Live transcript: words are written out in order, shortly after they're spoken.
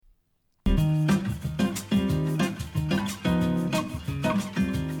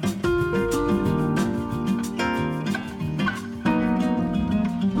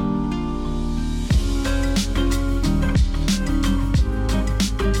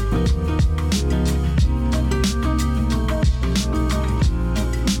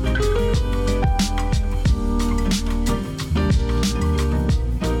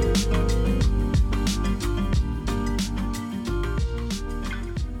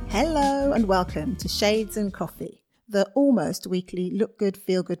Hello and welcome to Shades and Coffee, the almost weekly Look Good,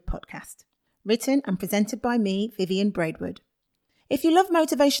 Feel Good podcast, written and presented by me, Vivian Braidwood. If you love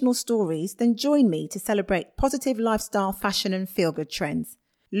motivational stories, then join me to celebrate positive lifestyle, fashion and feel-good trends.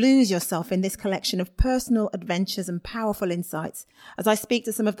 Lose yourself in this collection of personal adventures and powerful insights as I speak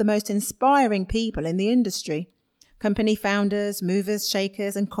to some of the most inspiring people in the industry, company founders, movers,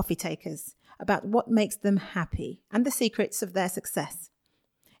 shakers and coffee takers, about what makes them happy and the secrets of their success.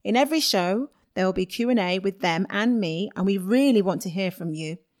 In every show, there will be Q&A with them and me, and we really want to hear from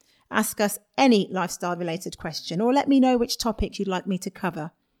you. Ask us any lifestyle-related question or let me know which topic you'd like me to cover.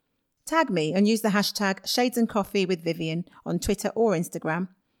 Tag me and use the hashtag #ShadesandCoffeeWithVivian on Twitter or Instagram.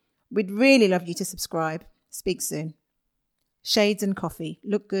 We'd really love you to subscribe. Speak soon. Shades and Coffee.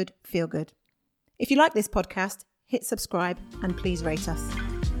 Look good, feel good. If you like this podcast, hit subscribe and please rate us.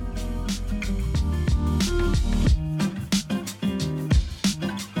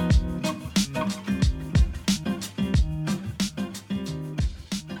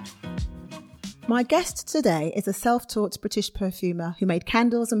 My guest today is a self-taught British perfumer who made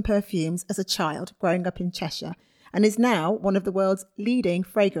candles and perfumes as a child growing up in Cheshire and is now one of the world's leading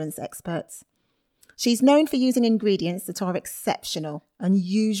fragrance experts. She's known for using ingredients that are exceptional,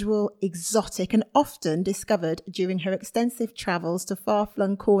 unusual, exotic and often discovered during her extensive travels to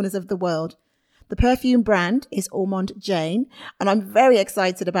far-flung corners of the world. The perfume brand is Ormonde Jayne, and I'm very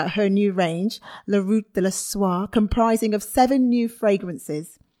excited about her new range, La Route de la Soie, comprising of 7 new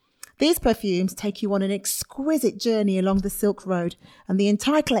fragrances. These perfumes take you on an exquisite journey along the Silk Road, and the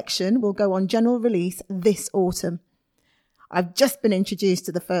entire collection will go on general release this autumn. I've just been introduced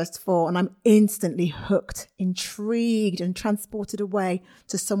to the first 4 and I'm instantly hooked, intrigued and transported away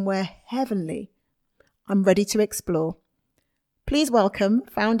to somewhere heavenly. I'm ready to explore. Please welcome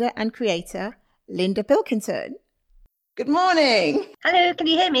founder and creator, Linda Pilkington. Good morning. Hello, can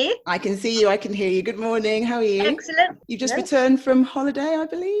you hear me? I can see you, I can hear you. Good morning, how are you? Excellent. You just returned from holiday, I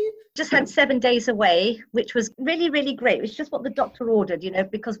believe? Just had 7 days away, which was really, really great. It was just what the doctor ordered,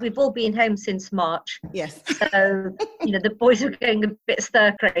 because we've all been home since March. Yes. So, the boys were going a bit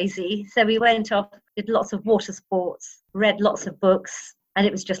stir crazy. So we went off, did lots of water sports, read lots of books, and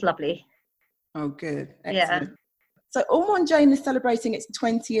it was just lovely. Oh, good. Excellent. Yeah. So Ormonde Jayne is celebrating its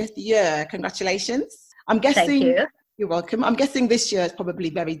 20th year. Congratulations. I'm guessing. Thank you. You're welcome. I'm guessing this year is probably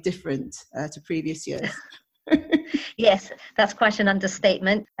very different to previous years. Yes, that's quite an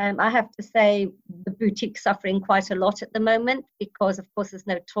understatement. I have to say the boutique's suffering quite a lot at the moment because, of course, there's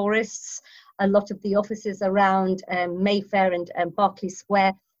no tourists. A lot of the offices around Mayfair and Berkeley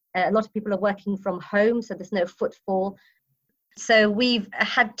Square, a lot of people are working from home, so there's no footfall. So we've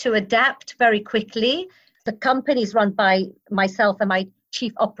had to adapt very quickly. The company is run by myself and my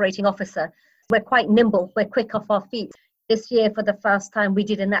chief operating officer. We're quite nimble. We're quick off our feet. This year, for the first time, we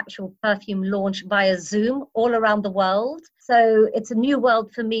did an actual perfume launch via Zoom all around the world. So it's a new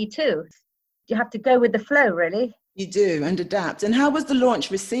world for me too. You have to go with the flow, really. You do, and adapt. And how was the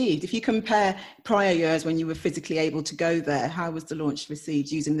launch received? If you compare prior years when you were physically able to go there, how was the launch received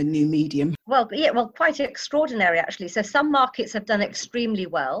using the new medium? Well, quite extraordinary, actually. So some markets have done extremely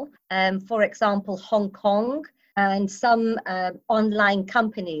well. For example, Hong Kong and some online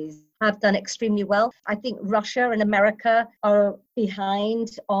companies have done extremely well. I think Russia and America are behind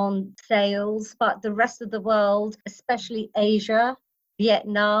on sales, but the rest of the world, especially Asia,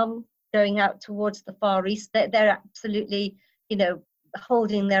 Vietnam, going out towards the Far East, they're absolutely,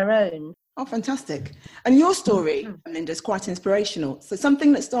 holding their own. Oh, fantastic. And your story, Linda, is quite inspirational. So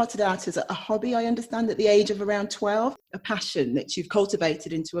something that started out as a hobby, I understand, at the age of around 12, a passion that you've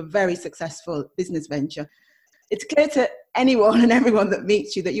cultivated into a very successful business venture. It's clear to anyone and everyone that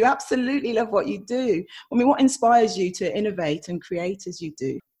meets you that you absolutely love what you do. I mean, what inspires you to innovate and create as you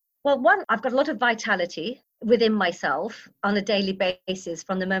do? Well, one, I've got a lot of vitality within myself on a daily basis.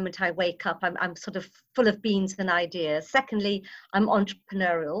 From the moment I wake up, I'm sort of full of beans and ideas. Secondly, I'm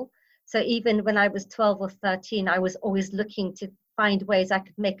entrepreneurial. So even when I was 12 or 13, I was always looking to find ways I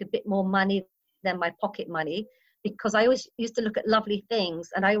could make a bit more money than my pocket money, because I always used to look at lovely things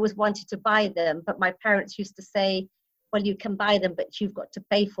and I always wanted to buy them. But my parents used to say, well, you can buy them, but you've got to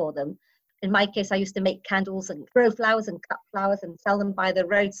pay for them. In my case, I used to make candles and grow flowers and cut flowers and sell them by the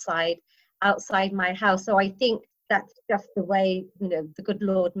roadside outside my house. So I think that's just the way, the good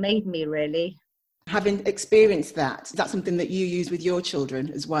Lord made me, really. Having experienced that, is that something that you use with your children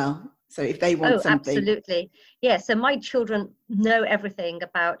as well? So if they want something. Absolutely. Yeah. So my children know everything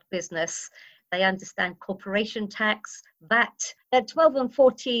about business. They understand corporation tax, VAT. They're 12 and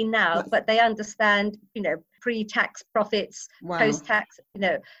 14 now, but they understand, pre-tax profits, Wow. post-tax,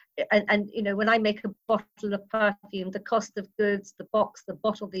 and when I make a bottle of perfume, the cost of goods, the box, the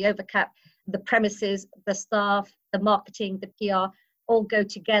bottle, the overcap, the premises, the staff, the marketing, the PR, all go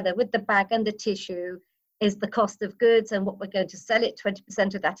together with the bag and the tissue is the cost of goods and what we're going to sell it.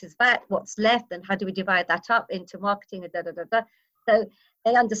 20% of that is VAT. What's left, and how do we divide that up into marketing and So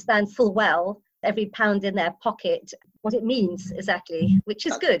they understand full well every pound in their pocket, what it means exactly, which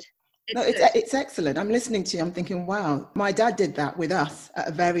is good. It's excellent. I'm listening to you. I'm thinking, wow, my dad did that with us at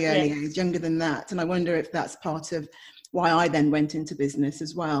a very early age, younger than that. And I wonder if that's part of why I then went into business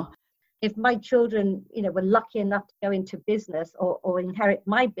as well. If my children, were lucky enough to go into business or inherit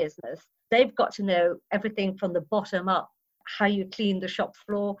my business, they've got to know everything from the bottom up, how you clean the shop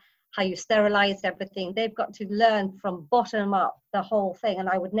floor, how you sterilize everything. They've got to learn from bottom up the whole thing. And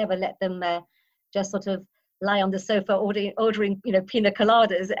I would never let them just sort of lie on the sofa ordering pina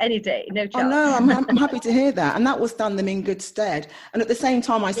coladas any day. No chance. Oh no, I'm happy to hear that. And that will stand them in good stead. And at the same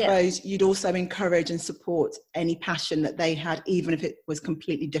time, I suppose you'd also encourage and support any passion that they had, even if it was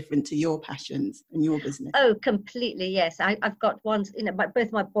completely different to your passions and your business. Oh, completely, yes. I've got ones,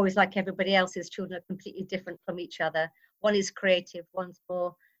 both my boys, like everybody else's children, are completely different from each other. One is creative, one's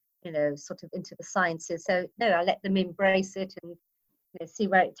more, sort of into the sciences. So no, I let them embrace it and see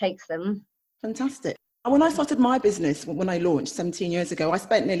where it takes them. Fantastic. And when I started my business, when I launched 17 years ago, I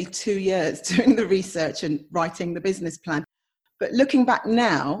spent nearly 2 years doing the research and writing the business plan. But looking back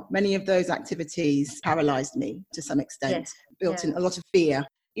now, many of those activities paralyzed me to some extent, built in a lot of fear.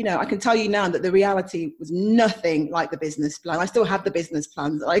 I can tell you now that the reality was nothing like the business plan. I still have the business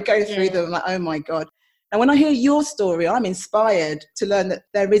plans. I go through them like, oh my God. And when I hear your story, I'm inspired to learn that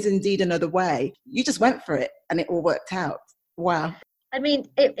there is indeed another way. You just went for it and it all worked out. Wow. I mean,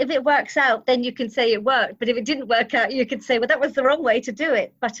 if it works out, then you can say it worked. But if it didn't work out, you could say, well, that was the wrong way to do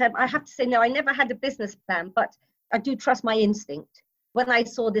it. But I have to say, no, I never had a business plan, but I do trust my instinct. When I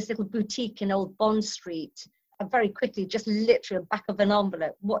saw this little boutique in Old Bond Street, I very quickly, just literally back of an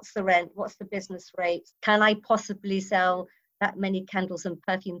envelope, what's the rent? What's the business rate? Can I possibly sell that many candles and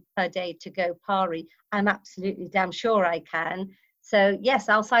perfume per day to go pari? I'm absolutely damn sure I can. So yes,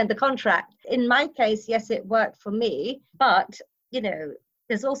 I'll sign the contract. In my case, yes, it worked for me, but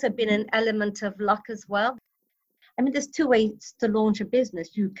there's also been an element of luck as well. I mean, there's two ways to launch a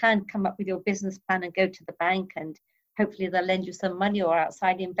business. You can come up with your business plan and go to the bank and hopefully they'll lend you some money, or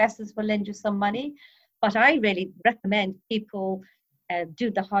outside investors will lend you some money. But I really recommend people do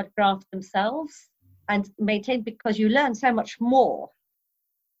the hard graft themselves and maintain, because you learn so much more.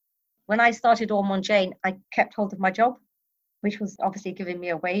 When I started Ormonde Jayne, I kept hold of my job, which was obviously giving me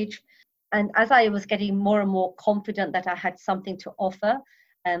a wage. And as I was getting more and more confident that I had something to offer,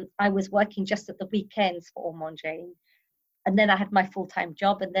 I was working just at the weekends for Ormonde Jayne. And then I had my full-time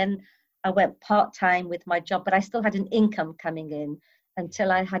job, and then I went part-time with my job, but I still had an income coming in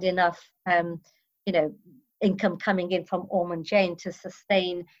until I had enough, income coming in from Ormonde Jayne to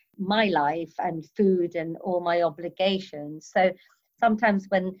sustain my life and food and all my obligations. So sometimes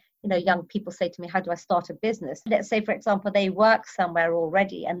when young people say to me, how do I start a business? Let's say, for example, they work somewhere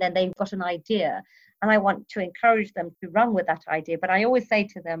already and then they've got an idea, and I want to encourage them to run with that idea. But I always say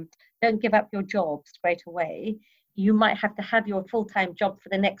to them, don't give up your job straight away. You might have to have your full-time job for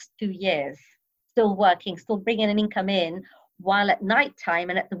the next 2 years, still working, still bringing an income in, while at night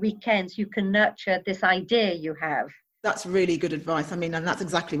time and at the weekends, you can nurture this idea you have. That's really good advice. I mean, and that's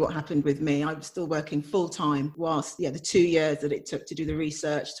exactly what happened with me. I was still working full time whilst, the 2 years that it took to do the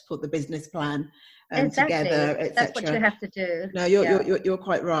research, to put the business plan together, etc. That's what you have to do. No, you're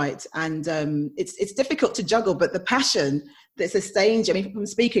quite right. And it's difficult to juggle, but the passion that sustains you. I mean, I'm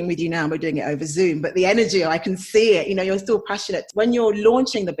speaking with you now, we're doing it over Zoom, but the energy, I can see it. You're still passionate. When you're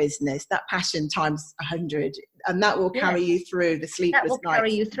launching the business, that passion times 100, and that will carry you through the sleepless nights. That will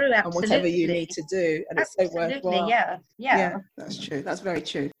carry you through, absolutely. And whatever you need to do. And it's so worthwhile. Yeah, that's true. That's very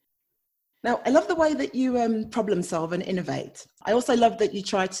true. Now, I love the way that you problem solve and innovate. I also love that you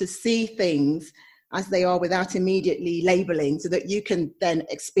try to see things as they are without immediately labeling, so that you can then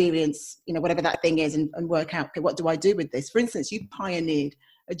experience, whatever that thing is and work out, okay, what do I do with this? For instance, you pioneered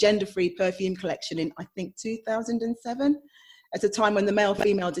a gender-free perfume collection in, I think, 2007, at a time when the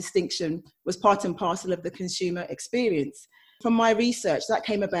male-female distinction was part and parcel of the consumer experience. From my research, that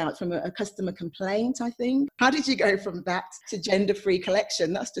came about from a customer complaint, I think. How did you go from that to gender-free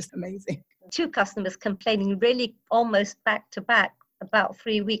collection? That's just amazing. 2 customers complaining really almost back to back, about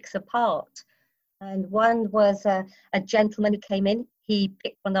 3 weeks apart. And one was a gentleman who came in. He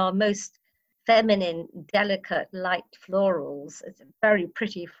picked one of our most feminine, delicate, light florals. It's a very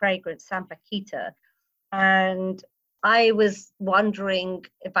pretty, fragrant San Paquita. And I was wondering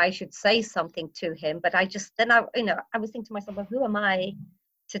if I should say something to him, but I was thinking to myself, well, who am I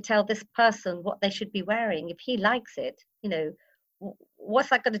to tell this person what they should be wearing? If he likes it, what's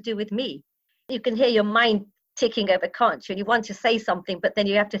that going to do with me? You can hear your mind ticking over, can't you? And you want to say something, but then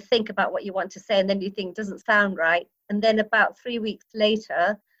you have to think about what you want to say, and then you think it doesn't sound right. And then about 3 weeks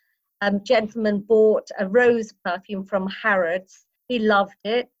later, a gentleman bought a rose perfume from Harrods. He loved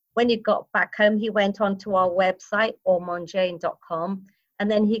it. When he got back home, he went onto our website, ormonde.com, and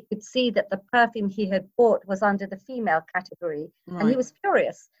then he could see that the perfume he had bought was under the female category. Right. And he was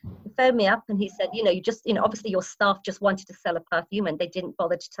furious. He phoned me up and he said, obviously your staff just wanted to sell a perfume and they didn't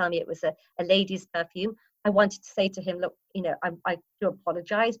bother to tell me it was a lady's perfume. I wanted to say to him, look, I do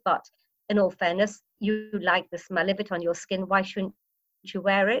apologize, but in all fairness, you like the smell of it on your skin. Why shouldn't you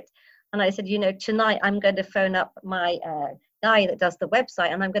wear it? And I said, tonight I'm going to phone up my guy that does the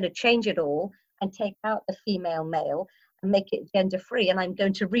website, and I'm going to change it all and take out the female male and make it gender free. And I'm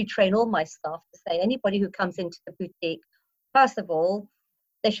going to retrain all my staff to say anybody who comes into the boutique, first of all,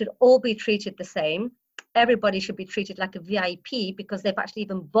 they should all be treated the same. Everybody should be treated like a VIP because they've actually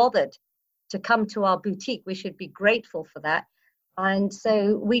even bothered to come to our boutique. We should be grateful for that. And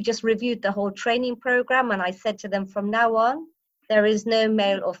so we just reviewed the whole training program, and I said to them, from now on, there is no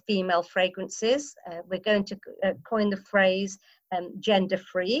male or female fragrances. We're going to coin the phrase gender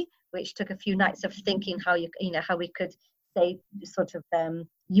free, which took a few nights of thinking how we could say sort of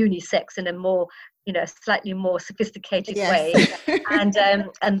unisex in a more, slightly more sophisticated way. And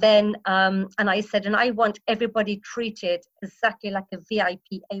then I said, and I want everybody treated exactly like a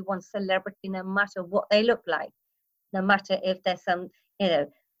VIP A1 celebrity, no matter what they look like, no matter if there's some,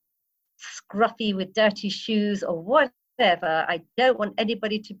 scruffy with dirty shoes or whatever. I don't want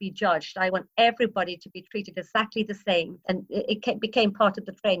anybody to be judged. I want everybody to be treated exactly the same. And it became part of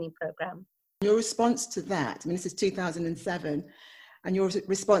the training program. Your response to that, this is 2007, and your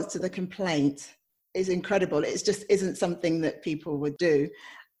response to the complaint is incredible. It just isn't something that people would do.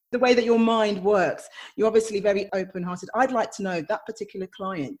 The way that your mind works, you're obviously very open-hearted. I'd like to know that particular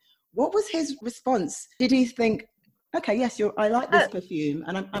client, what was his response? Did he think, okay, yes, I like this perfume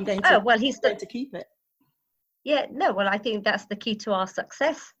and I'm going to keep it? Yeah, no, well, I think that's the key to our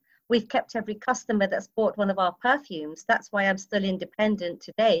success. We've kept every customer that's bought one of our perfumes. That's why I'm still independent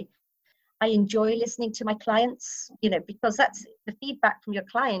today. I enjoy listening to my clients, because that's the feedback from your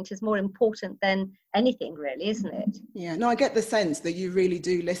client is more important than anything, really, isn't it? Yeah, no, I get the sense that you really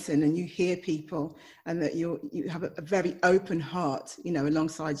do listen and you hear people, and that you have a very open heart,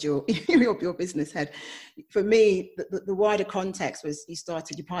 alongside your business head. For me, the wider context was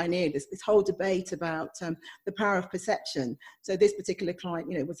you pioneered this whole debate about the power of perception. So this particular client,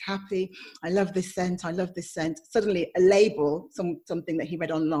 was happy. I love this scent. Suddenly a label, something that he read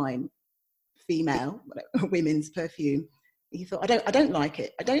online, female, women's perfume. He thought, I don't like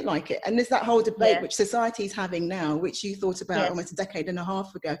it. And there's that whole debate which society's having now, which you thought about almost a decade and a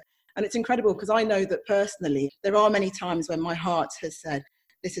half ago. And it's incredible because I know that personally, there are many times when my heart has said,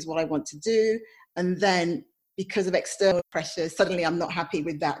 this is what I want to do. And then because of external pressures, suddenly I'm not happy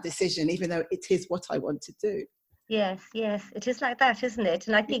with that decision, even though it is what I want to do. Yes, it is like that, isn't it?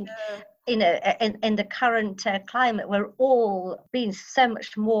 And I think, in the current climate, we're all being so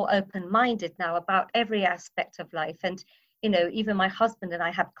much more open-minded now about every aspect of life. And, even my husband and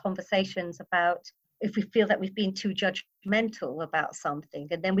I have conversations about if we feel that we've been too judgmental about something,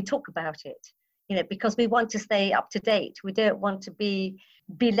 and then we talk about it, because we want to stay up to date. We don't want to be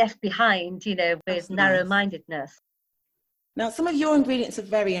left behind, with narrow-mindedness. Now, some of your ingredients are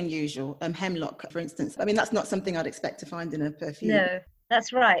very unusual. Hemlock, for instance. That's not something I'd expect to find in a perfume. No,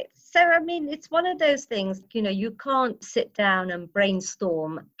 that's right. So, it's one of those things, you can't sit down and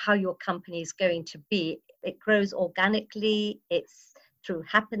brainstorm how your company is going to be. It grows organically. It's through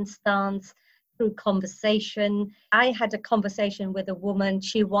happenstance, through conversation. I had a conversation with a woman.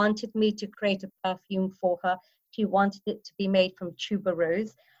 She wanted me to create a perfume for her. She wanted it to be made from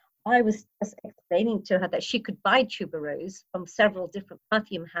tuberose. I was just explaining to her that she could buy tuberose from several different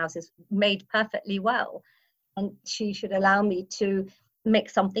perfume houses made perfectly well. And she should allow me to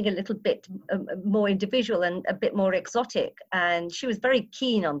make something a little bit more individual and a bit more exotic. And she was very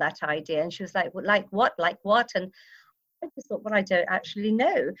keen on that idea. And she was like, well, like what? And I just thought, well, I don't actually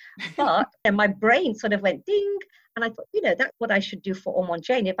know. But and my brain sort of went ding. And I thought, that's what I should do for Ormonde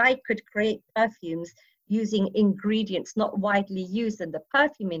Jayne. If I could create perfumes using ingredients not widely used in the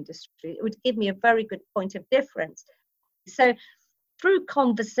perfume industry, it would give me a very good point of difference. So through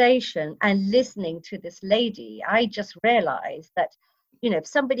conversation and listening to this lady, I just realized that, if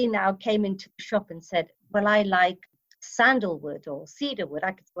somebody now came into the shop and said, well, I like sandalwood or cedarwood,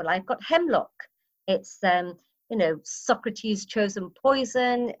 I could say, well, I've got hemlock. It's Socrates' chosen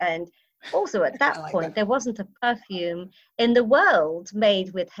poison. And also at that point, there wasn't a perfume in the world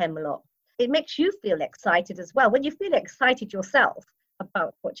made with hemlock. It makes you feel excited as well. When you feel excited yourself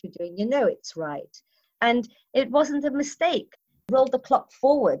about what you're doing, it's right. And it wasn't a mistake. Roll the clock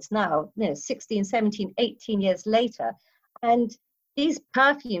forwards now, 16, 17, 18 years later. And these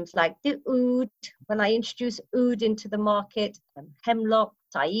perfumes like the oud, when I introduced oud into the market, hemlock,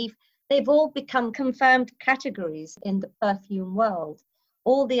 taif, they've all become confirmed categories in the perfume world.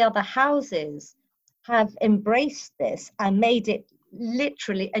 All the other houses have embraced this and made it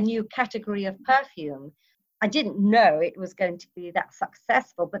literally a new category of perfume. I didn't know it was going to be that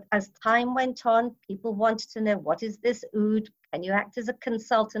successful, but as time went on, people wanted to know, what is this oud? Can you act as a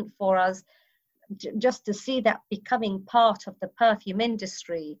consultant for us? Just to see that becoming part of the perfume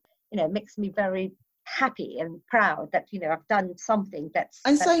industry, makes me very happy and proud that, I've done something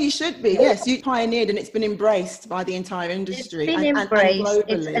so you should be. Yes, you pioneered and it's been embraced by the entire industry. It's been embraced. And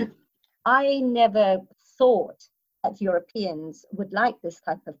globally. I never thought that Europeans would like this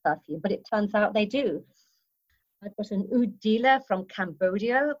type of perfume, but it turns out they do. I've got an oud dealer from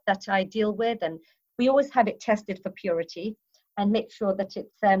Cambodia that I deal with, and we always have it tested for purity and make sure that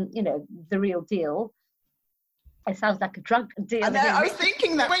it's, the real deal. It sounds like a drug deal. I was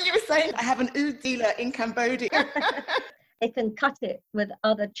thinking that when you were saying I have an oud dealer in Cambodia. They can cut it with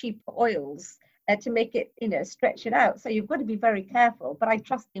other cheap oils to make it, stretch it out. So you've got to be very careful, but I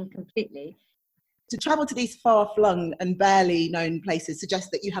trust him completely. To travel to these far-flung and barely known places suggests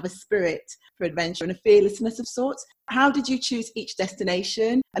that you have a spirit for adventure and a fearlessness of sorts. How did you choose each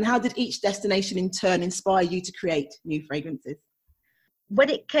destination, and how did each destination in turn inspire you to create new fragrances? When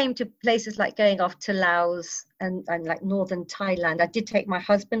it came to places like going off to Laos and like northern Thailand, I did take my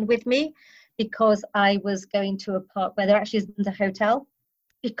husband with me because I was going to a park where there actually isn't a hotel.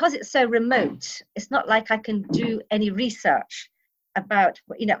 Because it's so remote, it's not like I can do any research about,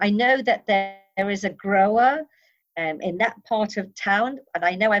 I know that there is a grower in that part of town, and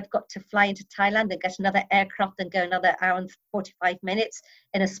I know I've got to fly into Thailand and get another aircraft and go another hour and 45 minutes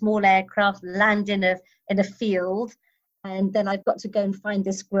in a small aircraft, land in a field, and then I've got to go and find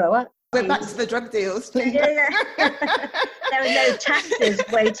this grower. We're back to the drug deals. Yeah. There are no taxis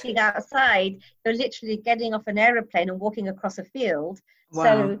waiting outside. You're literally getting off an aeroplane and walking across a field. Wow.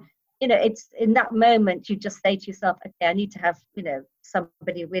 So, it's in that moment you just say to yourself, okay, I need to have,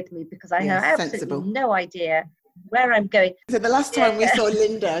 somebody with me because I have absolutely no idea where I'm going. So the last time we saw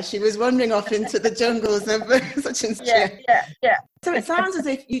Linda, she was wandering off into the jungles of such and such. Yeah. So it sounds as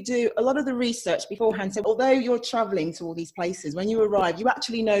if you do a lot of the research beforehand. So although you're traveling to all these places, when you arrive, you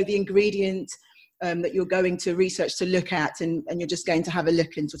actually know the ingredient that you're going to research to look at, and you're just going to have a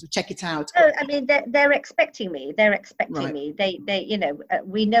look and sort of check it out. Oh, I mean, they're expecting me. They're expecting me. They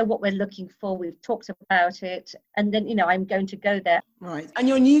we know what we're looking for. We've talked about it, and then I'm going to go there. Right. And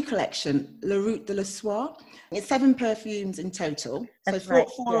your new collection, La Route de la Soie, it's 7 perfumes in total. That's so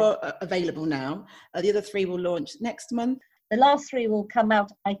four are available now. The other 3 will launch next month. The last 3 will come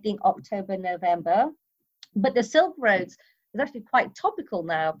out, I think, October, November. But the Silk Roads is actually quite topical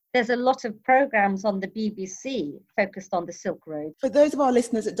now. There's a lot of programs on the BBC focused on the Silk Road. For those of our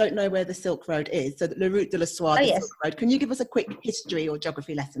listeners that don't know where the Silk Road is, so La Route de la Soie, Silk Road, can you give us a quick history or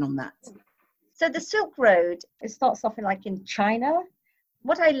geography lesson on that? So the Silk Road, it starts off in China.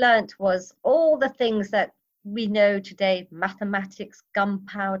 What I learnt was all the things that we know today, mathematics,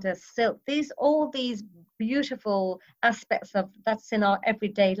 gunpowder, silk, all these beautiful aspects of that's in our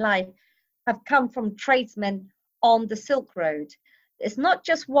everyday life have come from tradesmen on the Silk Road. It's not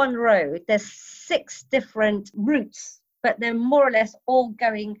just one road, there's 6 different routes, but they're more or less all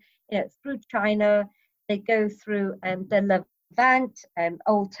going through China. They go through the Levant,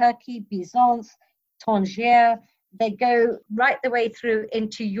 Old Turkey, Byzance, Tangier. They go right the way through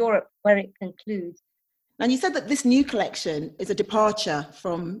into Europe where it concludes. And you said that this new collection is a departure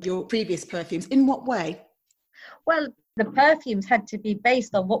from your previous perfumes. In what way? Well, the perfumes had to be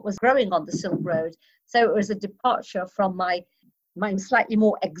based on what was growing on the Silk Road. So it was a departure from my slightly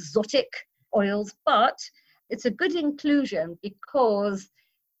more exotic oils, but it's a good inclusion because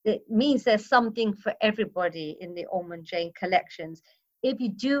it means there's something for everybody in the Ormonde Jayne collections. If you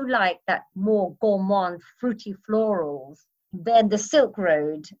do like that more gourmand, fruity florals, then the Silk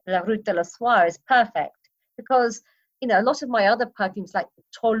Road, La Route de la Soie, is perfect because, a lot of my other perfumes like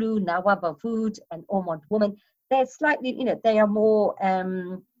Tolu, Nawab Avoud, and Ormonde Woman, they're slightly, they are more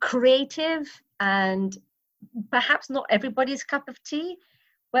creative and perhaps not everybody's cup of tea.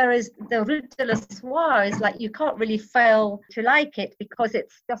 Whereas the Route de la Soie is you can't really fail to like it because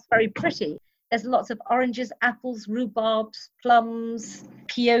it's just very pretty. There's lots of oranges, apples, rhubarbs, plums,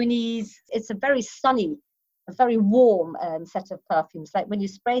 peonies. It's a very sunny a very warm set of perfumes. Like when you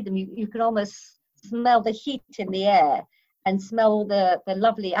spray them, you can almost smell the heat in the air and smell the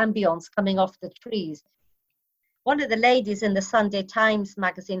lovely ambience coming off the trees. One of the ladies in the Sunday Times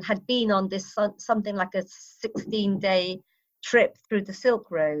magazine had been on this something like a 16-day trip through the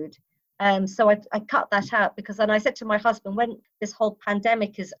Silk Road. So I cut that out, because then I said to my husband, when this whole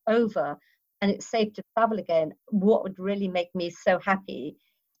pandemic is over and it's safe to travel again, what would really make me so happy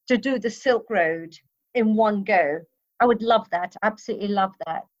to do the Silk Road in one go. I would love that, absolutely love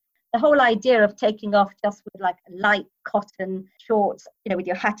that. The whole idea of taking off just with like light cotton shorts, with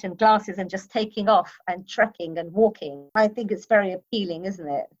your hat and glasses and just taking off and trekking and walking, I think it's very appealing, isn't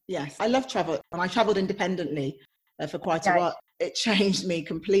it? Yes, I love travel. And I travelled independently for quite a while. It changed me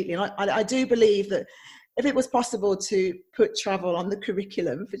completely. And I do believe that if it was possible to put travel on the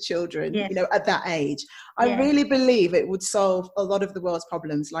curriculum for children, at that age, I really believe it would solve a lot of the world's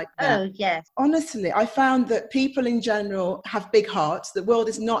problems like that. Oh, yes. Honestly, I found that people in general have big hearts. The world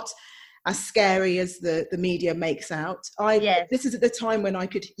is not as scary as the media makes out. This is at the time when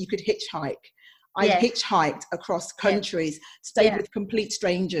you could hitchhike. I hitchhiked across countries, stayed with complete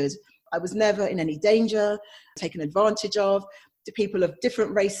strangers. I was never in any danger, taken advantage of. The people of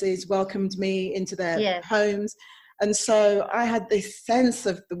different races welcomed me into their homes. And so I had this sense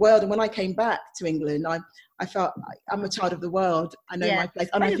of the world. And when I came back to England, I felt I'm a child of the world. I know my place.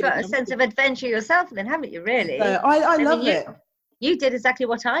 Well, you've got a sense of adventure yourself then, haven't you, really? So I love it. You did exactly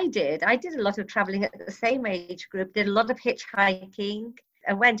what I did. I did a lot of traveling at the same age group, did a lot of hitchhiking.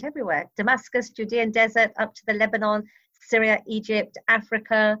 I went everywhere. Damascus, Judean Desert, up to the Lebanon, Syria, Egypt,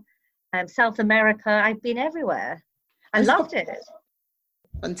 Africa, South America. I've been everywhere. I loved it.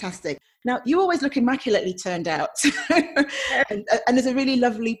 Fantastic. Now, you always look immaculately turned out. and there's a really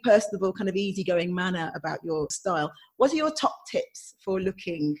lovely, personable, kind of easygoing manner about your style. What are your top tips for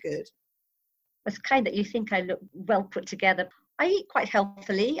looking good? It's kind that you think I look well put together. I eat quite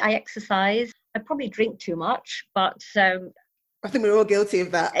healthily. I exercise. I probably drink too much, but I think we're all guilty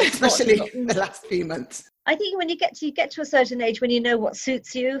of that, especially in the last few months. I think when you get to a certain age, when you know what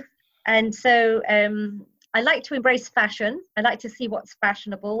suits you, and so I like to embrace fashion. I like to see what's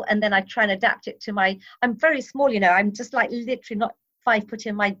fashionable, and then I try and adapt it to I'm very small, I'm just like literally not 5 foot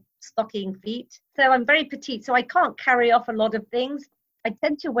in my stocking feet. So I'm very petite, so I can't carry off a lot of things. I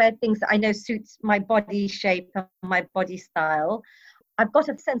tend to wear things that I know suits my body shape and my body style. I've got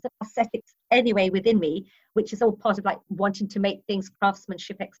a sense of aesthetics anyway within me, which is all part of like wanting to make things,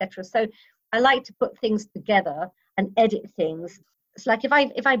 craftsmanship, etc. So I like to put things together and edit things. It's like if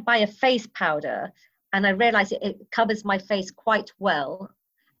I buy a face powder and I realize it covers my face quite well,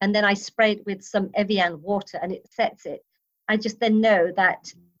 and then I spray it with some Evian water and it sets it, I just then know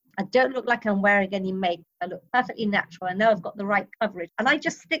that I don't look like I'm wearing any makeup. I look perfectly natural. I know I've got the right coverage, and I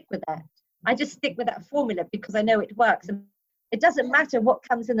just stick with that. I just stick with that formula because I know it works. And it doesn't matter what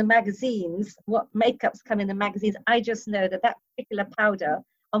comes in the magazines, what makeups come in the magazines. I just know that particular powder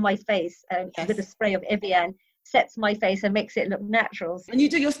on my face with a spray of Evian sets my face and makes it look natural. And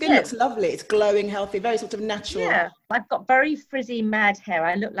your skin looks lovely. It's glowing, healthy, very sort of natural. Yeah, I've got very frizzy, mad hair.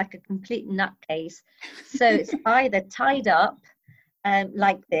 I look like a complete nutcase. So it's either tied up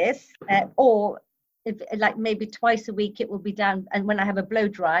like this, or if like maybe twice a week it will be down. And when I have a blow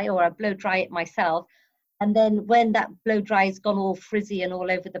dry, or I blow dry it myself, and then when that blow dry has gone all frizzy and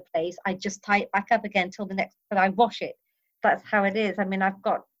all over the place, I just tie it back up again till the next. But I wash it. That's how it is. I mean, I've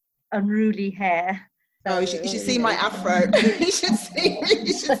got unruly hair. So, you should see my afro. you should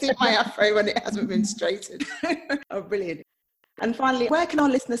see my afro when it hasn't been straightened. Oh, brilliant. And finally, where can our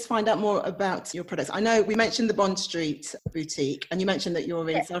listeners find out more about your products? I know we mentioned the Bond Street boutique, and you mentioned that you're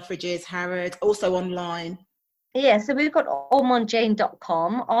in Selfridges, Harrods, also online. Yeah, so we've got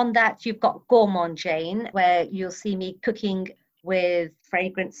ormondejayne.com. On that, you've got Gourmand Jayne, where you'll see me cooking with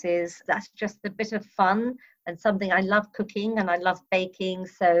fragrances. That's just a bit of fun and something I love cooking and I love baking.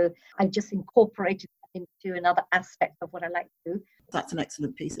 So I just incorporated that into another aspect of what I like to do. That's an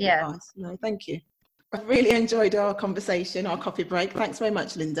excellent piece of advice. No, thank you. I've really enjoyed our conversation, our coffee break. Thanks very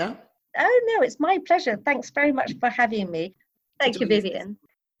much, Linda. Oh, no, it's my pleasure. Thanks very much for having me. Thank you, Vivian.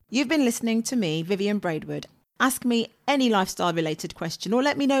 You've been listening to me, Vivian Braidwood. Ask me any lifestyle-related question or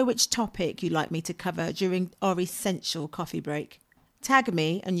let me know which topic you'd like me to cover during our essential coffee break. Tag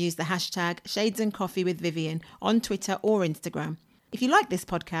me and use the hashtag #ShadesandCoffeeWithVivian on Twitter or Instagram. If you like this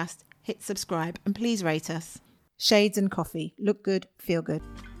podcast, hit subscribe and please rate us. Shades and Coffee. Look good, feel good.